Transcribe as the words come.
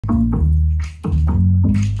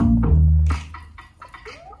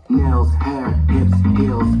nails, hair, hips,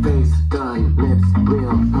 heels, face done, lips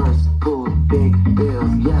real, purse full, big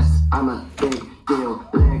bills. Yes, I'm a big deal.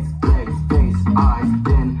 Legs, face, eyes,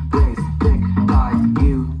 then place, thick thighs.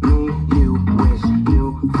 You, me, you wish,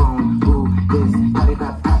 new phone, who this? Patty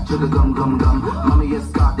pat pat, sugar gum gum gum. Mommy, yes,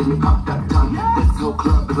 God, then you pop that tongue. This whole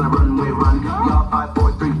club is a runway run. Y'all 5,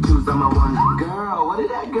 4, 3, 2s, I'm a one. Girl, what did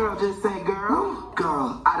that girl just say, girl?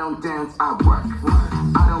 Girl, I don't dance, I work.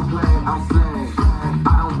 I don't play, I slay. I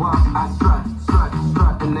don't walk, I strut,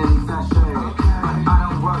 and then sashay. I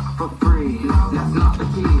don't work for free, that's not the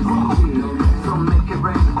key. So make it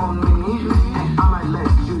rain on me, and I might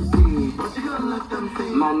let you see. What you gonna let them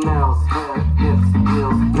see? My nails, hair, hips,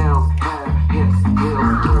 heels, nails, hair, hips,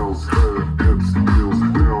 heels. Nails, hair, hips, heels,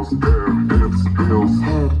 nails, hair, hips, heels.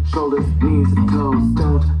 Head, shoulders, knees, toes,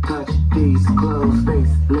 don't touch these clothes.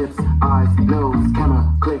 Face, lips, eyes, nose, camera,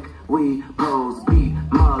 click, we pose. Beat,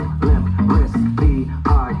 mug, limp, wrist,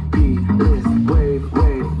 VIP list. Wave,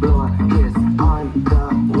 blow a kiss. I'm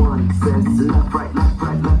the one, sis. Left, right,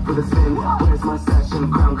 left for the spin. Where's my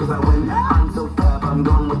session crown? Cause I win. I'm so fab, I'm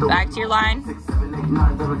going with the Back to your line. 6, 7, 8,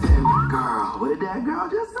 9, 7, 10. Girl, what did that girl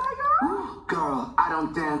just say, girl? Girl, I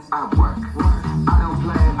don't dance, I work. I don't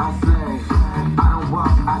play, I slay. I don't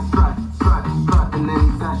walk, I strut, and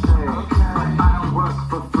then sashay. But I don't work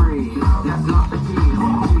for free, that's not the key.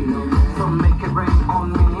 So make it rain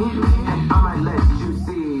on me, and I might let you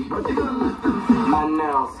see. What you gonna let them see? My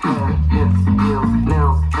nails, hair, hips, heels,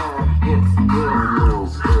 nails, hair, hips, heels.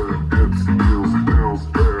 Nails, hair, hips, heels, nails,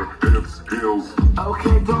 hair, hips, heels.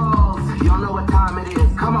 Okay, dolls, y'all know what time it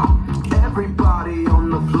is. Come on, everybody on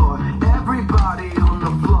the floor. Everybody on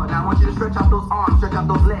the floor. Now I want you to stretch out those arms, stretch out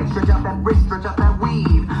those legs, stretch out that wrist, stretch out that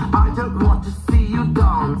weave. I don't want to see you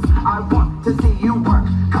dance. I want to see you work.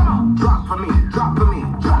 Come on, drop for me, drop for me,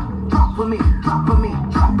 drop for me, drop for me,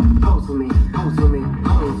 drop. Pose for me, pose for me,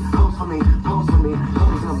 pose for me, pose for me,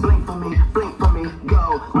 pose. Now blink for me,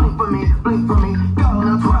 go. Blink for me, go.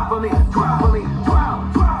 Now drop for me, drop for me,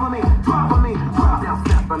 drop for me, drop for me, drop. Now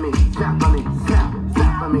snap for me, snap for me, snap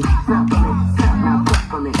for me, snap for me, snap. Now clap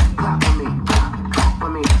for me, clap for me, clap for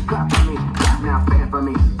me, clap for me, clap. Now fan for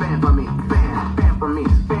me, fan for me, fan for me,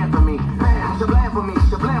 fan for me, fan. Shablam for me,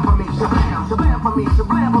 shablam for me, shablam, shablam for me,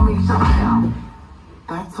 shablam for me, shablam.